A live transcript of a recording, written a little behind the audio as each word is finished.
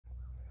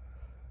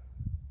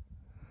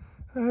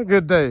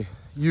Good day,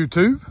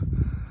 YouTube.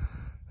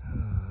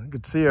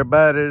 Good to see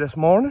everybody this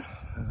morning.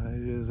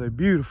 It is a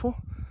beautiful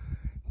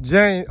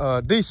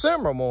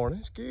December morning.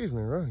 Excuse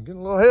me, right?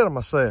 Getting a little ahead of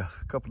myself.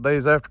 A couple of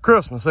days after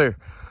Christmas here.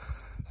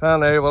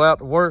 Finally able out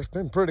to work. It's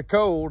been pretty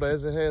cold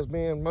as it has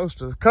been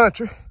most of the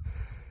country.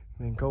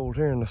 Been cold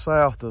here in the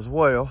south as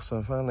well.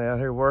 So finally out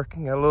here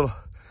working. Got a little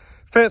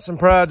fencing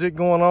project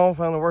going on.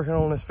 Finally working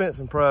on this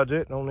fencing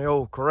project on the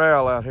old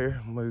corral out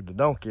here. Moved the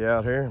donkey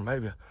out here and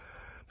maybe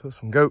put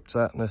some goats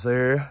out in this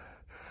area.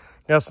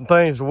 Got some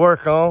things to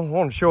work on.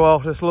 Want to show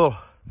off this little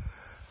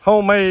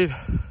homemade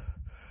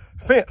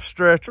fence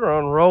stretcher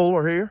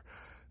unroller here.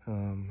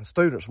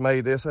 Students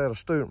made this. I had a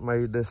student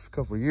made this a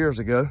couple of years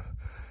ago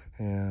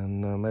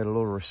and made a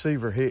little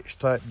receiver hitch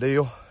type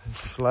deal. You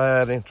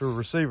slide into a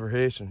receiver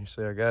hitch, and you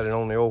see I got it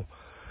on the old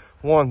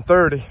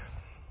 130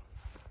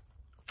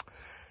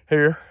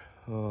 here.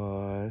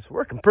 It's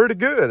working pretty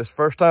good. It's the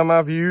first time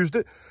I've used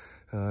it.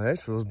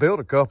 Actually was built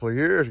a couple of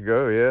years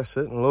ago. Yeah,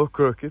 sitting a little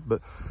crooked, but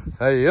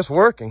hey, it's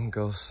working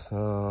because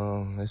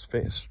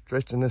it's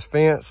stretching this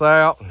fence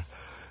out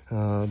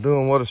and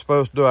doing what it's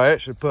supposed to do. I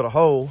actually put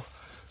a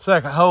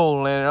second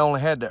hole in it. I only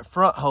had that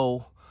front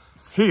hole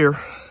here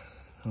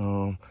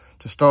to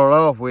start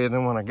off with,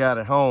 and when I got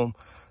it home,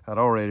 I'd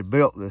already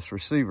built this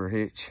receiver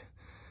hitch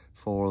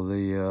for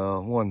the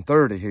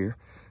 130 here,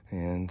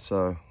 and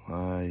so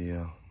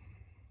I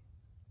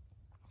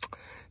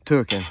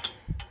took and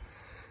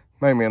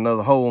made me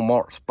another hole,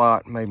 marked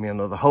spot, made me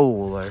another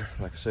hole there.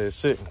 Like I said, it's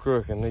sitting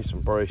crooked, needs some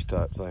brace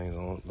type things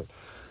on it, but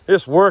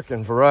it's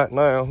working for right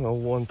now. The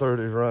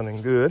 130 is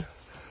running good.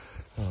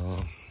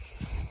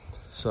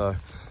 So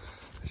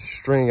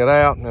string it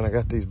out, and then I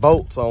got these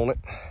bolts on it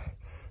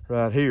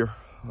right here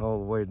all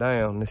the way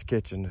down. This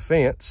catching the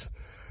fence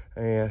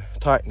and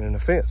tightening the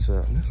fence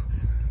up. And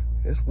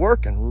it's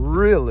working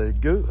really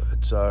good.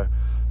 So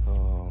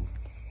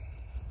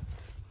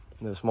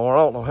this morning,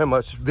 I don't know how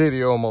much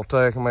video I'm gonna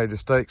take. I may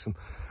just take some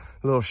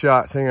little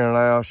shots here and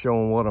now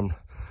showing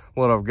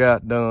what I've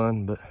got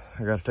done, but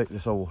I gotta take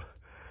this old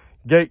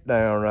gate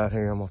down right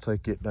here. I'm gonna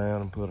take it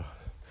down and put a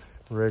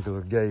regular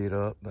gate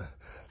up. But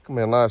it's gonna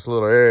be a nice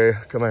little area.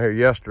 Come out here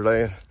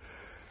yesterday and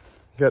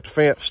got the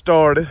fence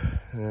started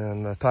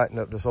and tightened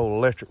up this old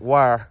electric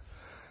wire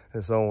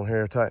that's on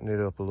here, tightened it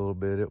up a little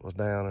bit. It was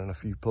down in a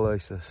few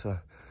places, so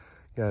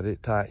got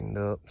it tightened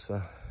up.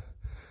 So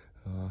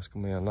it's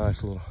gonna be a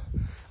nice little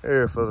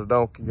area for the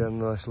donkey. Got a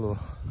nice little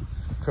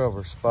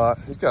cover spot.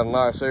 He's got a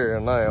nice area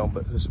now,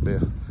 but this will be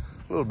a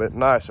little bit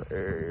nicer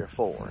area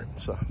for him.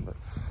 So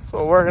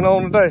we're working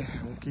on today.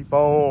 We'll keep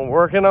on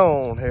working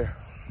on here.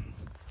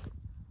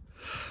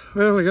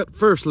 Well, we got the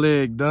first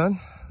leg done,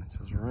 which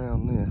is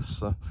around this.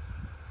 So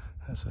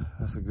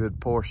that's a good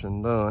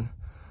portion done.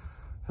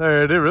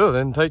 There, it really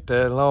didn't take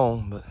that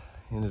long, but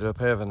ended up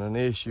having an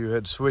issue.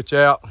 Had to switch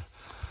out.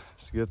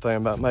 It's a good thing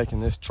about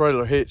making this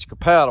trailer hitch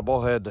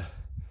compatible. Had to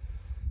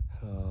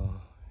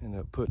end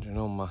up putting it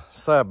on my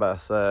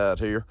side-by-side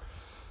here.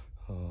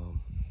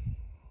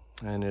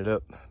 I ended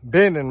up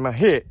bending my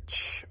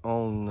hitch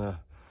on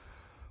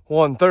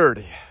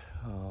 130.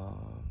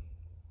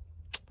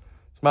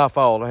 It's my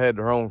fault. I had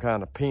the wrong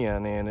kind of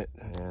pin in it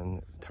and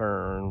it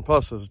turned.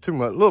 Plus, there's a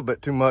little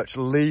bit too much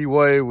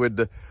leeway with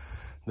the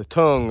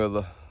tongue of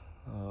the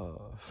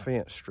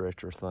fence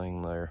stretcher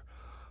thing there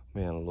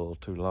being a little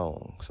too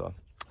long. So,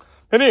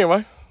 but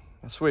anyway,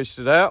 I switched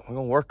it out. We're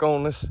gonna work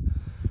on this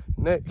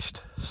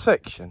next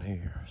section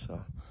here.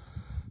 So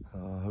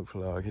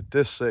hopefully I'll get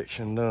this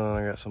section done.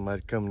 I got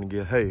somebody coming to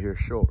get hay here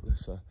shortly,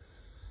 so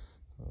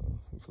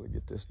hopefully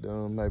get this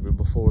done maybe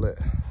before that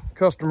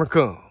customer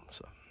comes.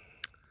 So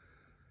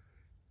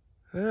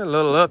yeah, a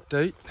little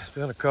update. It's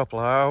been a couple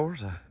of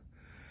hours. I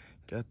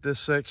got this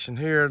section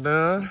here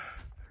done.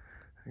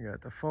 I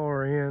got the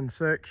far end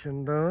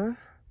section done,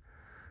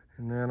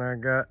 and then I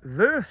got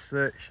this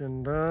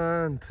section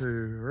done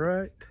to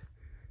right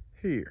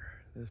here,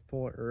 this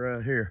point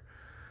right here.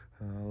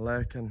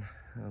 Lacking,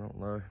 I don't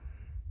know,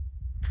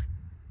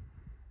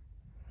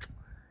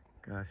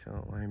 gosh, I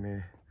don't know how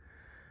many,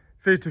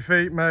 50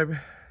 feet maybe,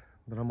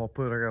 but I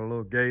got a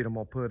little gate I'm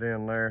gonna put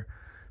in there.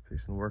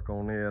 Fixing to work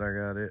on it. I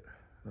got it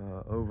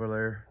over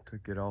there,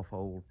 took it off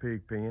old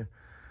pig pen,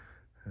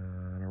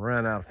 and I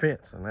ran out of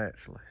fencing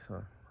actually,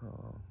 so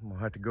I'm gonna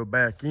have to go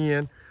back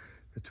in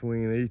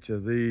between each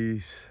of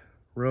these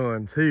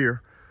runs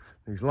here,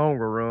 these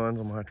longer runs.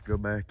 I'm gonna have to go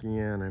back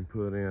in and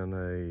put in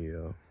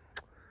a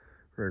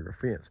regular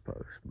fence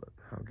post, but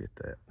I'll get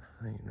that.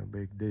 Ain't no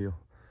big deal.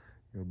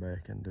 Go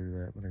back and do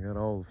that. But I got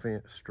all the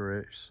fence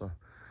stretched, so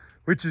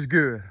which is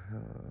good.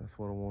 That's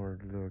what I wanted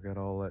to do. I got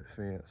all that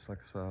fence. Like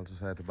I said, I just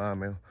had to buy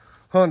me a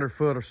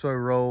 100-foot or so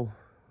roll.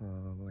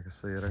 Like I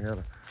said, I got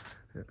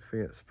that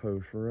fence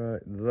post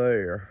right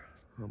there.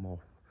 I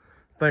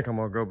think I'm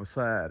gonna go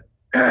beside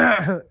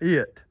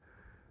it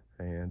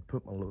and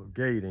put my little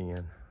gate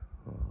in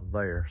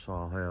there, so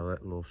I'll have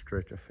that little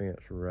stretch of fence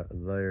right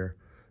there,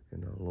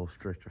 and a little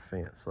stretch of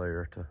fence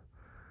there to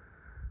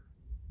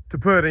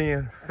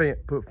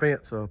put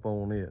fence up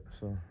on it.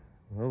 So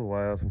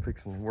otherwise, I'm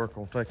fixing to work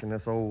on taking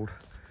this old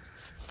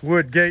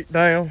wood gate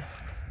down.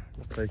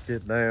 I'll take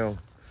it down,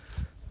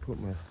 put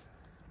my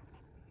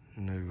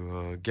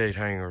new gate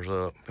hangers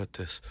up, put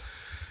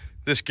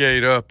this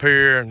gate up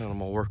here, and then I'm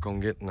gonna work on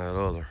getting that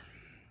other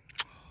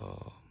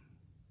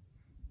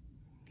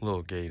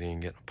little gate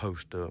in, getting a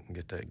post up and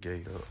get that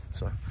gate up.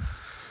 So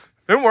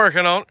been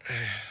working on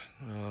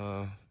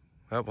it.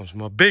 That was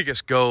my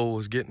biggest goal,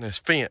 was getting this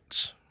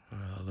fence,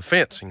 the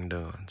fencing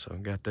done. So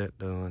got that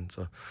done.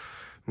 So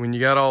when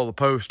you got all the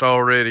posts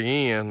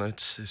already in,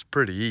 it's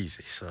pretty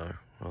easy. So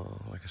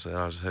like I said,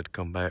 I just had to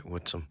come back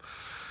with some,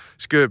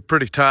 it's good,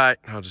 pretty tight.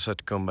 I just had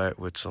to come back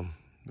with some,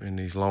 in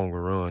these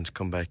longer runs,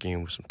 come back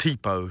in with some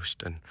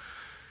T-post and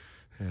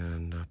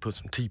put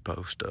some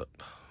T-post up.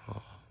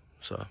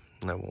 So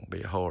that won't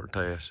be a hard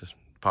task. Just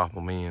pop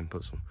them in,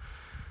 put some,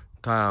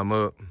 tie them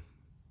up.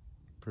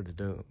 Pretty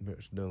done,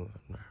 it's done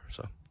there.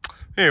 So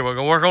anyway, we're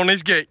gonna work on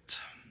these gates.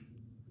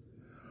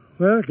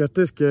 Well, I got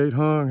this gate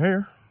hung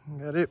here.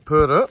 Got it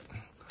put up.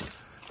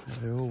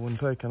 Got the old one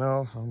taken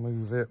off. I'll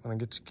move it when I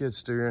get the skid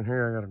steer in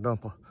here. I gotta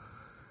dump a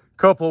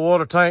couple of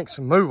water tanks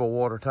and move a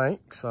water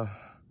tank. So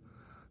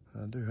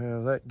I do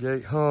have that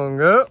gate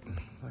hung up.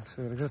 Like I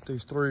said, I got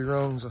these 3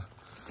 rungs of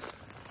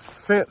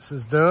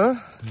fences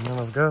done. And then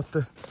I've got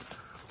the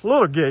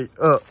little gate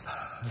up.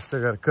 I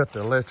still gotta cut the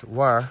electric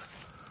wire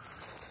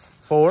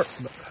for it,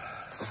 but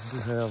I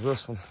do have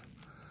this one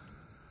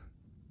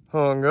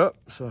hung up,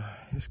 so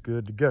it's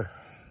good to go.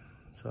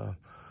 So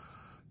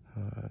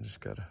I just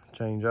gotta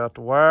change out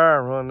the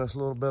wire, run this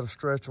little bit of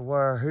stretch of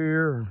wire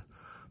here, and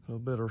a little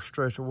bit of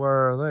stretch of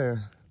wire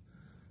there.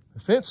 The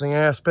fencing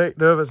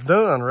aspect of it's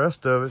done. The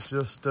rest of it's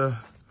just a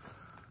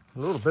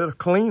little bit of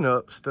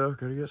cleanup stuff.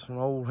 Gotta get some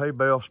old hay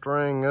bale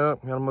string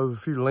up. Gotta move a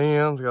few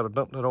limbs. Gotta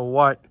dump that old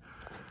white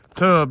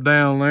tub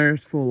down there.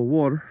 It's full of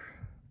water.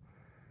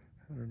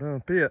 Gotta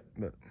dump it.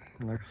 But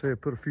like I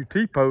said, put a few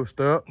T-posts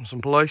up in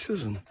some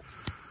places, and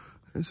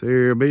this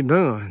area will be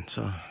done.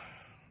 So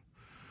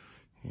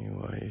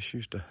anyway, it's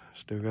used to,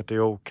 still got the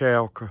old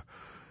cow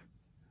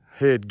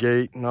head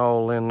gate and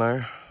all in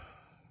there.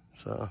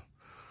 So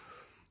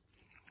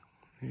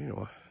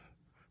anyway,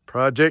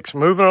 project's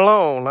moving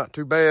along. Not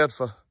too bad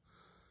for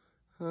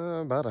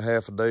about a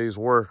half a day's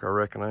work. I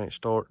reckon I ain't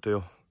start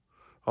till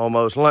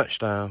almost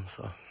lunchtime.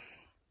 So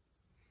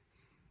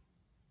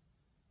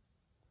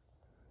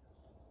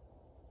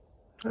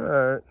all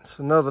right, it's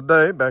another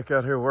day back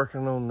out here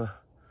working on the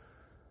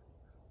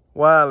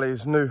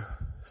Wiley's new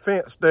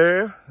fence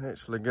there.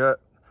 Actually got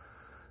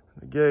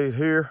the gate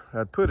here.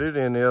 I'd put it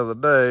in the other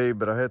day,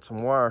 but I had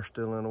some wire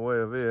still in the way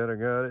of it. I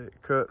got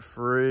it cut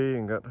free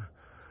and got the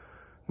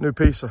new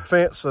piece of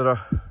fence that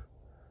I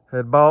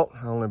had bought.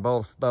 I only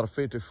bought about a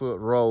 50-foot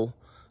roll.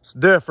 It's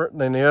different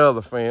than the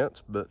other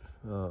fence, but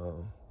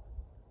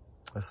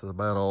this is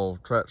about all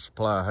Tractor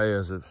Supply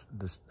has. It's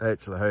just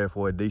actually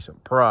halfway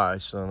decent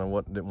price, and I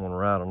didn't want to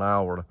ride an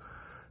hour to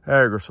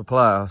Agri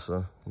Supply,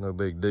 so no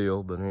big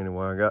deal. But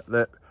anyway, I got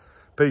that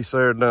piece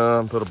there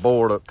done, put a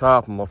board up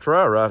top. I'm gonna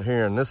try right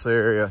here in this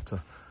area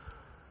to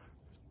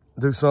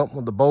do something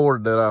with the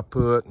board that I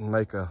put and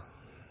make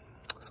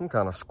some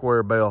kind of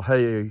square bale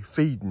hay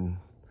feeding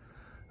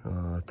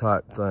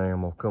type thing.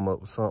 I'm gonna come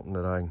up with something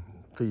that I can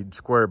feed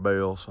square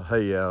bales of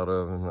hay out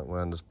of, and that way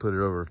I can just put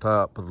it over the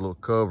top, put a little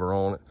cover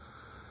on it,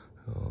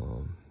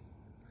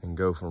 and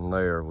go from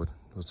there with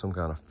some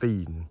kind of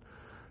feeding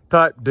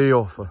type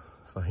deal for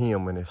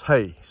him and his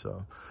hay.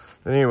 So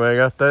anyway, I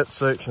got that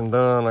section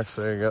done. Like I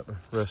say, I got the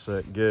rest of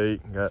that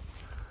gate. Got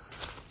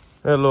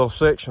that little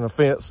section of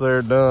fence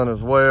there done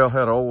as well.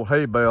 Had an old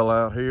hay bale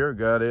out here.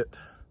 Got it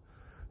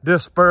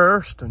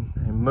dispersed and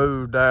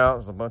moved out.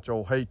 There's a bunch of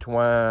old hay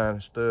twine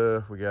and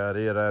stuff. We got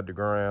it out of the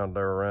ground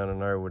there around in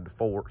there with the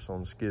forks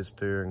on the skid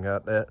steer, and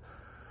got that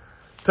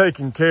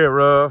taken care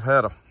of.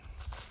 Had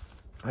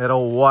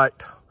old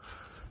white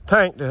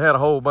tank that had a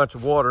whole bunch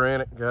of water in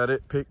it. Got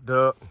it picked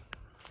up,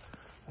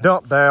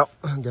 dumped out,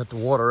 got the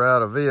water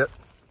out of it.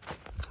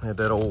 Had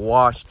that old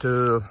wash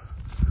tub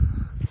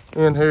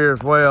in here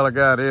as well. I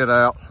got it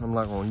out. I'm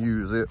not gonna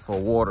use it for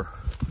water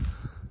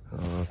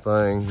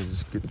thing. You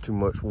just get too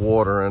much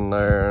water in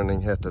there, and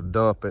then you have to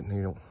dump it. And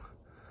you don't,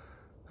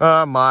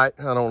 I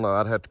don't know.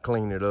 I'd have to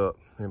clean it up.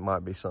 It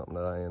might be something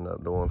that I end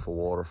up doing for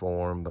water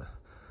for him, but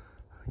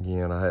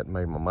again, I hadn't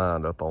made my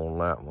mind up on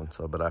that one.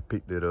 So, but I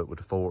picked it up with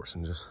the forks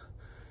and just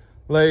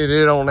laid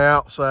it on the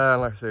outside.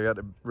 Like I said, I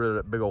got rid of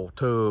that big old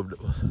tub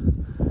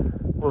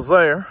that was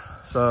there.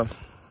 So,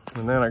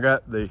 and then I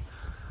got the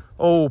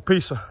old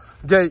piece of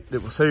gate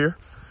that was here.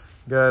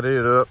 Got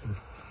it up and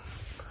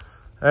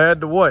out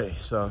the way.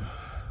 So,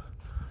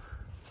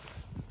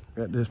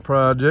 got this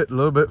project a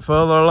little bit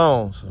further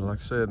along. So, like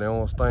I said, the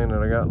only thing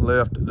that I got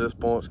left at this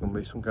point is gonna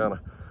be some kind of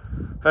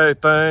hay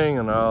thing,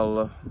 and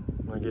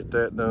when I get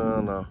that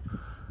done, I'll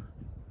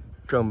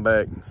come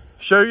back and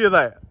show you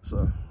that.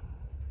 So,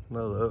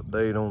 another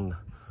update on the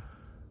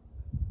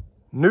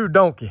new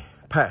donkey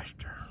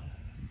pasture.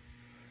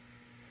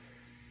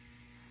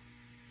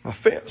 My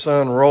fence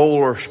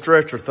unroller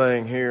stretcher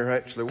thing here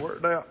actually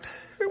worked out.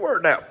 It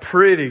worked out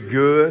pretty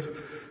good.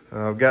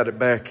 I've got it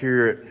back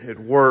here at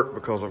work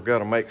because I've got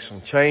to make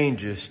some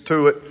changes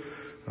to it.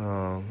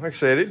 Like I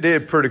said, it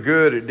did pretty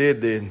good. It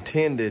did the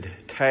intended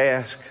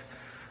task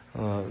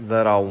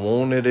that I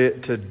wanted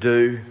it to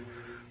do,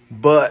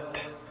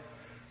 but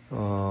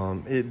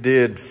it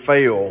did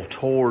fail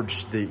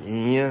towards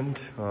the end.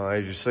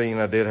 As you've seen,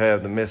 I did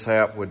have the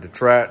mishap with the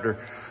tractor.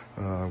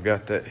 I've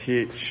got that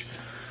hitch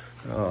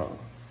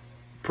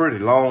pretty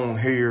long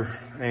here,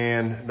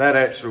 and that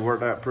actually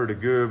worked out pretty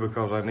good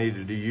because I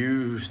needed to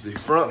use the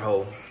front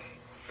hole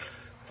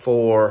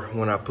for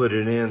when I put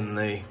it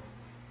in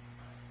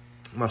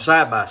my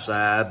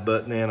side-by-side,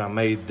 but then I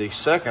made the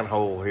second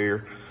hole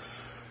here.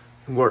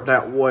 It worked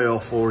out well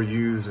for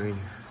using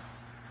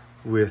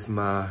with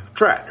my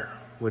tractor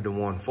with the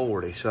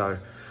 140. So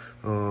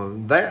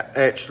that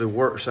actually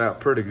works out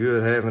pretty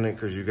good having it,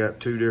 because you got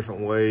two different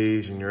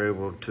ways and you're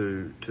able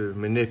to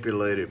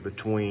manipulate it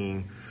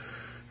between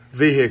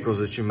vehicles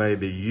that you may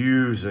be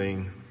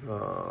using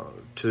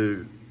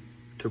to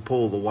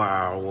pull the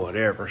wire or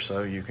whatever,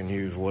 so you can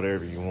use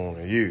whatever you want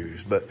to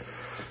use. But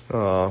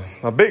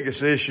my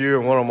biggest issue,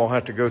 and what I'm gonna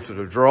have to go to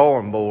the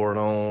drawing board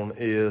on,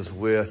 is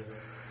with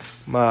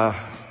my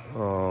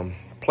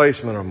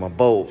placement of my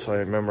bolts. I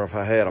remember if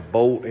I had a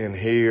bolt in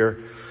here,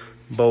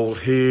 bolt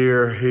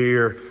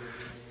here,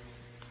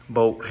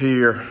 bolt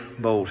here,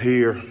 bolt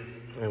here,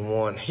 and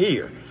one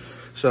here.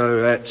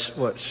 So that's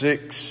what,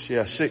 six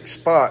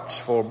spots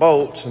for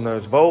bolts, and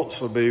those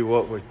bolts would be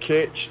what would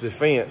catch the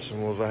fence,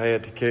 and I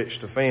had to catch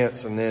the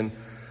fence, and then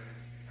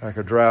I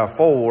could drive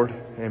forward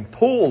and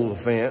pull the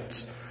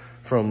fence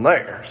from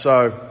there.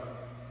 So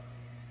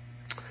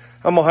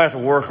I'm gonna have to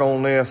work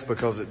on this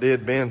because it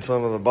did bend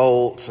some of the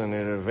bolts, and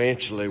it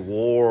eventually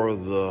wore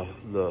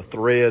the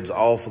threads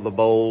off of the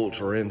bolts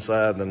or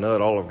inside the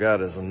nut. All I've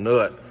got is a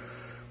nut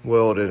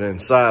welded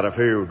inside of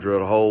here. We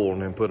drilled a hole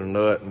and then put a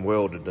nut and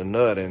welded the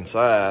nut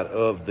inside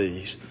of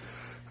these.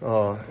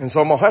 And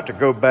so I'm gonna have to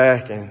go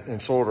back and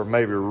sort of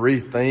maybe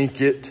rethink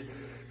it.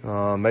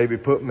 Maybe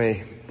put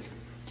me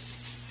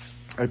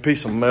a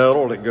piece of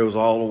metal that goes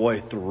all the way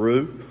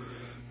through,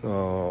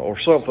 or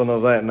something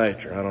of that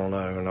nature. I don't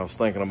know. And I was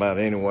thinking about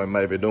anyway,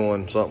 maybe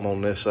doing something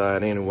on this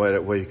side anyway.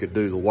 That way you could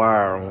do the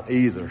wire on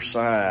either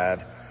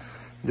side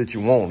that you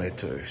wanted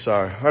to.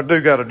 So I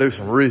do got to do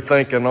some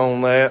rethinking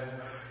on that.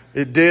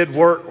 It did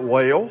work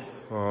well.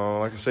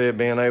 Like I said,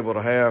 being able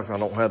to have, I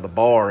don't have the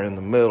bar in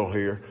the middle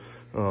here,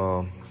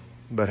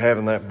 but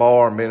having that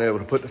bar and being able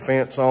to put the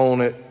fence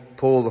on it,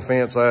 pull the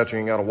fence out, you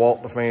ain't got to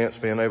walk the fence,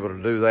 being able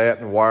to do that,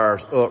 and the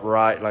wire's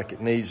upright like it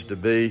needs to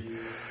be.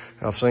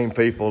 I've seen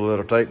people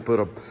that'll put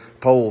a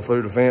pole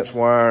through the fence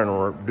wire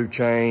or do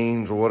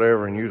chains or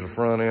whatever and use a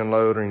front end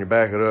loader, and you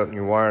back it up and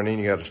you wire, and then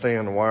you got to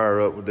stand the wire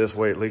up. With this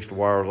way, at least the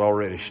wire is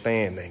already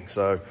standing.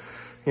 So,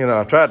 you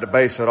know, I tried to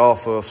base it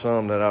off of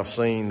some that I've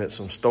seen that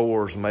some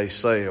stores may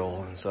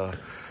sell. And so,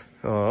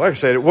 like I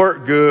said, it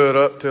worked good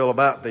up till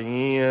about the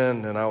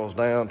end, and I was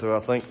down to, I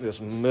think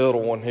this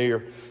middle one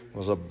here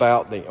was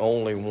about the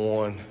only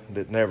one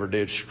that never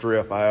did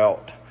strip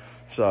out.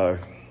 So,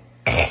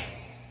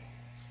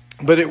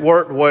 but it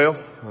worked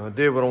well. I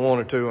did what I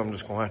wanted to. I'm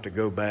just gonna have to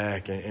go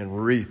back and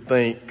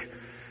rethink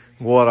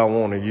what I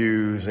want to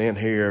use in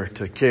here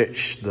to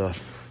catch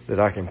that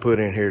I can put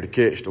in here to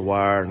catch the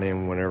wire, and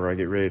then whenever I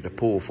get ready to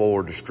pull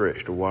forward to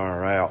stretch the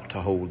wire out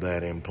to hold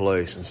that in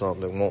place, and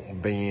something that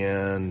won't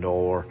bend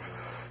or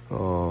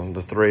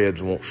the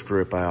threads won't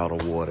strip out or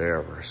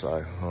whatever.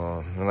 So,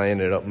 and I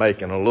ended up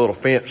making a little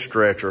fence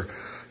stretcher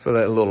for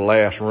that little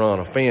last run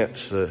of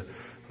fence that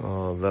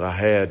I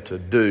had to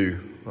do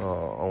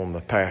on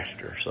the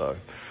pasture. So,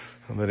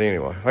 but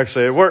anyway, like I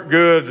said, it worked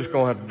good. Just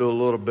gonna have to do a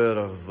little bit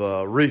of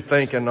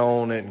rethinking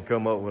on it and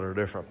come up with a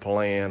different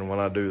plan. When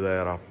I do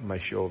that, I may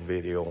show a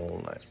video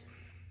on that.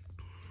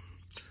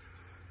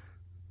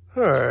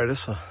 All right,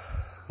 it's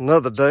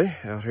another day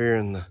out here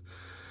in the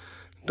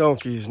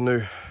donkey's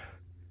new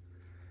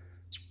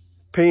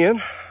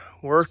pen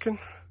working.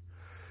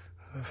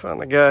 I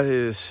finally got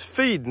his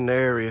feeding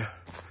area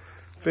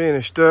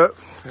finished up.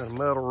 Got a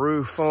metal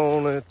roof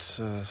on it.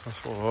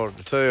 That's sort of hard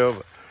to tell,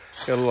 but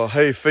got a little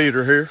hay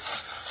feeder here.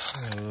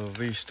 A little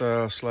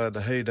V-style, slide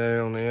the hay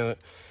down in it.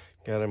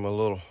 Got him a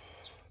little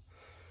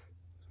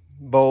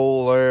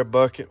bowl there,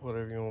 bucket,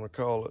 whatever you want to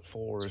call it,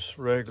 for his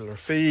regular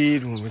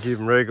feed. When we give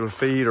him regular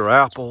feed or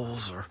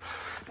apples or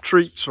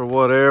treats or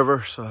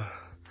whatever. So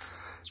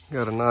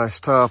got a nice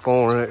top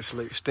on it.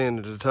 Actually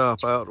extended the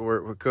top out to where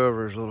it would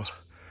cover his little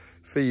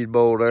feed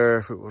bowl there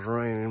if it was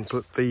raining,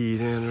 put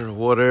feed in it or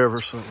whatever,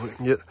 so we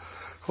can get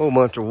a whole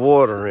bunch of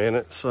water in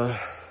it. So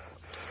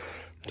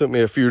it took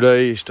me a few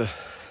days to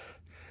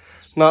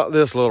knock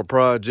this little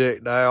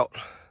project out.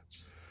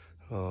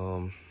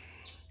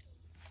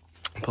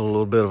 Put a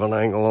little bit of an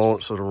angle on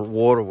it so the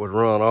water would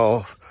run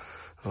off.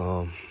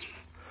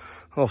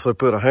 Also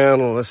put a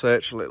handle. This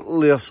actually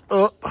lifts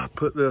up. I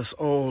put this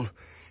on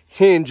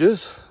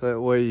hinges. That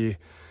way you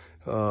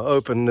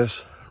open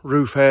this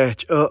roof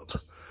hatch up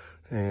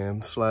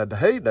and slide the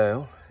hay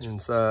down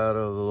inside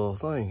of the little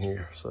thing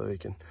here so he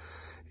can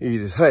eat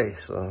his hay.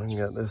 So I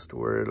got this to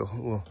where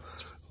it'll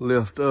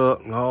lift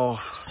up and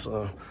off,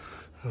 so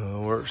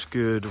works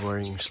good to where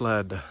you can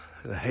slide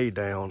the hay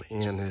down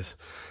in his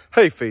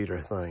hay feeder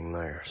thing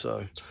there.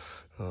 So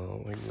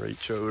we can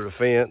reach over the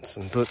fence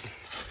and put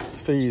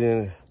feed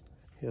in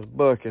his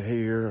bucket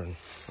here, and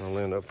I'll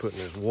end up putting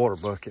his water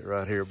bucket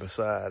right here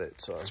beside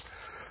it. So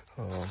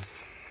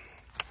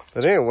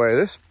but anyway,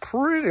 this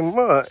pretty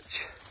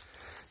much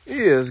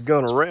is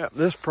gonna wrap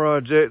this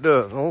project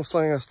up. The only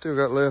thing I still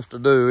got left to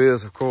do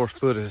is, of course,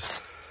 put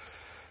his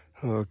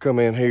come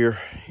in here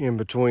in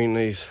between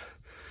these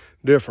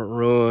different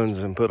runs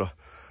and put a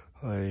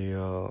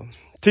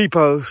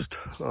T-post,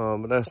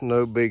 but that's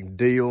no big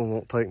deal.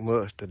 Won't take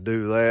much to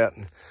do that.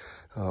 And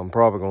I'm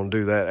probably gonna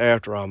do that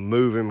after I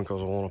move him,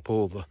 because I want to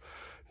pull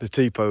the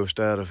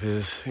T-post out of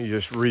his. He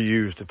just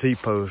reused the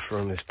T-post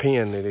from his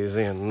pen that he's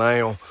in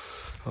now,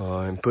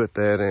 and put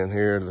that in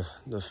here.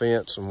 The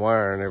fence and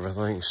wire and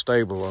everything's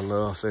stable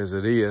enough as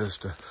it is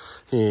to,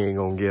 he ain't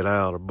gonna get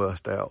out or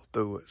bust out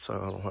through it, so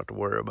I don't have to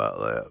worry about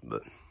that.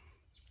 But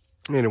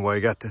anyway,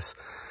 got this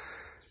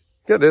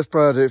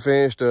project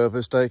finished up.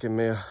 It's taken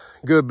me a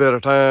good bit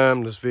of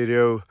time. This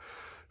video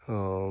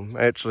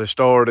actually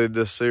started,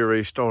 this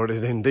series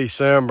started in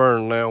December,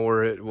 and now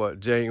we're at what,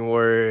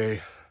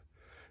 January.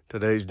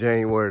 Today's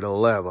January the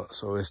 11th,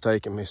 so it's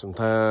taken me some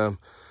time.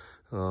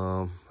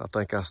 I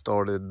think I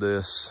started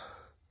the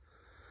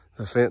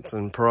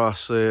fencing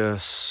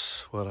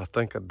process, what, I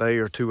think a day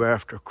or two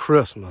after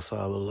Christmas,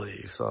 I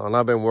believe. So, and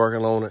I've been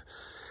working on it,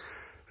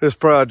 this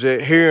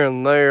project here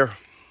and there,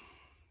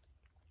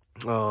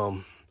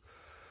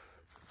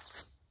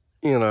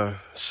 you know,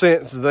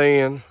 since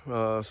then.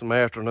 Some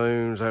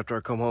afternoons after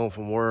I come home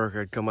from work,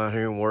 I'd come out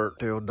here and work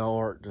till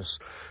dark,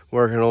 just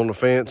working on the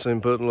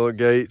fencing, putting little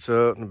gates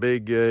up and the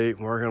big gate,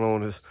 working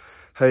on his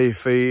hay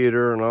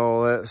feeder and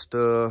all that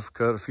stuff.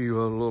 Cut a few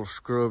other little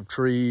scrub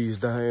trees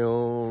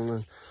down,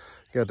 and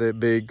got that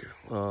big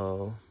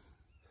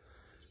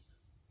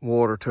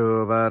water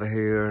tub out of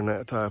here and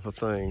that type of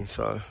thing.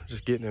 So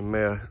just getting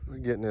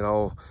it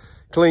all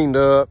cleaned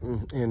up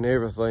and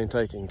everything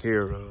taken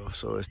care of.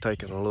 So it's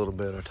taking a little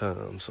bit of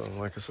time. So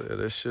like I said,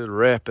 this should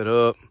wrap it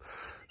up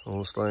on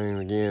this thing.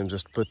 Again,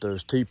 just to put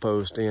those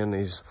T-posts in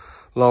these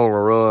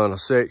longer run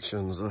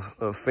sections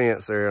of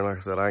fence there. And like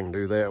I said, I can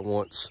do that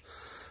once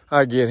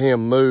I get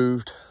him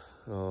moved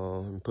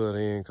and put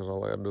in, because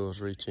all I gotta do is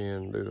reach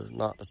in and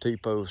knock the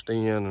T-post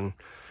in and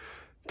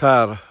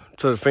tie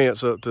the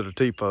fence up to the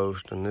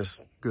T-post, and it's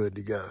good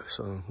to go.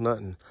 So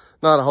not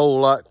a whole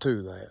lot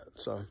to that.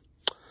 So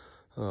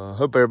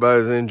hope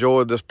everybody's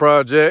enjoyed this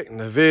project and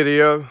the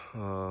video.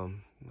 I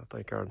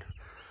think our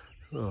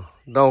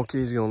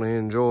donkey's gonna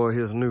enjoy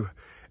his new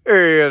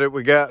area that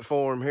we got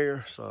for him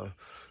here. So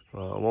it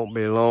won't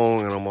be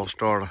long, and I'm gonna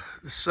start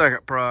a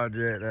second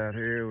project out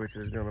here, which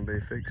is gonna be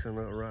fixing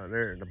up right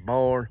there at the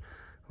barn.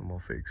 I'm gonna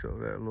fix up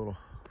that little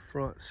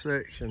front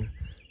section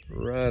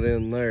right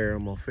in there.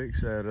 I'm gonna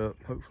fix that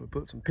up, hopefully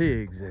put some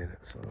pigs in it.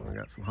 So I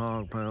got some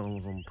hog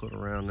panels I'm gonna put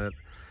around that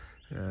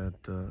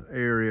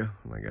area,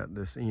 and I got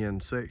this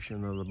end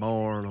section of the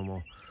barn. I'm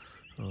gonna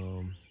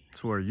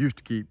it's where I used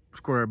to keep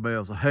square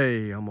bales of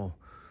hay. I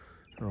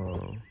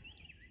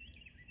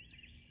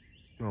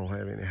don't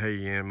have any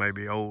hay in,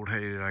 maybe old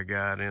hay that I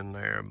got in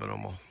there, but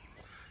I'm gonna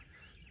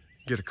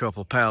get a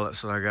couple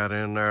pallets that I got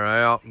in there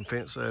out and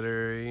fence that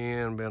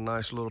area in. Be a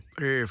nice little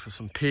area for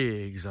some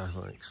pigs, I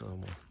think. So I'm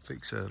gonna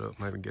fix that up,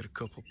 maybe get a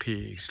couple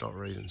pigs, start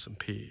raising some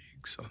pigs.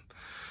 So,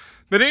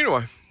 but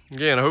anyway,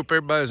 again, I hope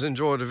everybody's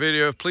enjoyed the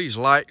video. Please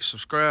like,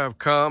 subscribe,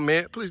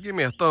 comment. Please give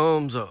me a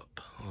thumbs up.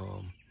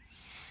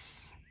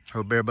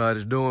 Hope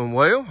everybody's doing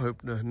well.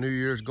 Hope the new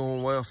year's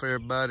going well for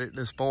everybody at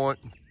this point.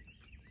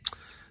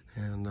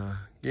 And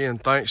again,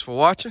 thanks for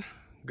watching.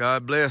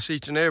 God bless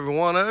each and every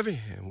one of you,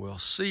 and we'll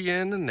see you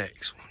in the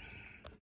next one.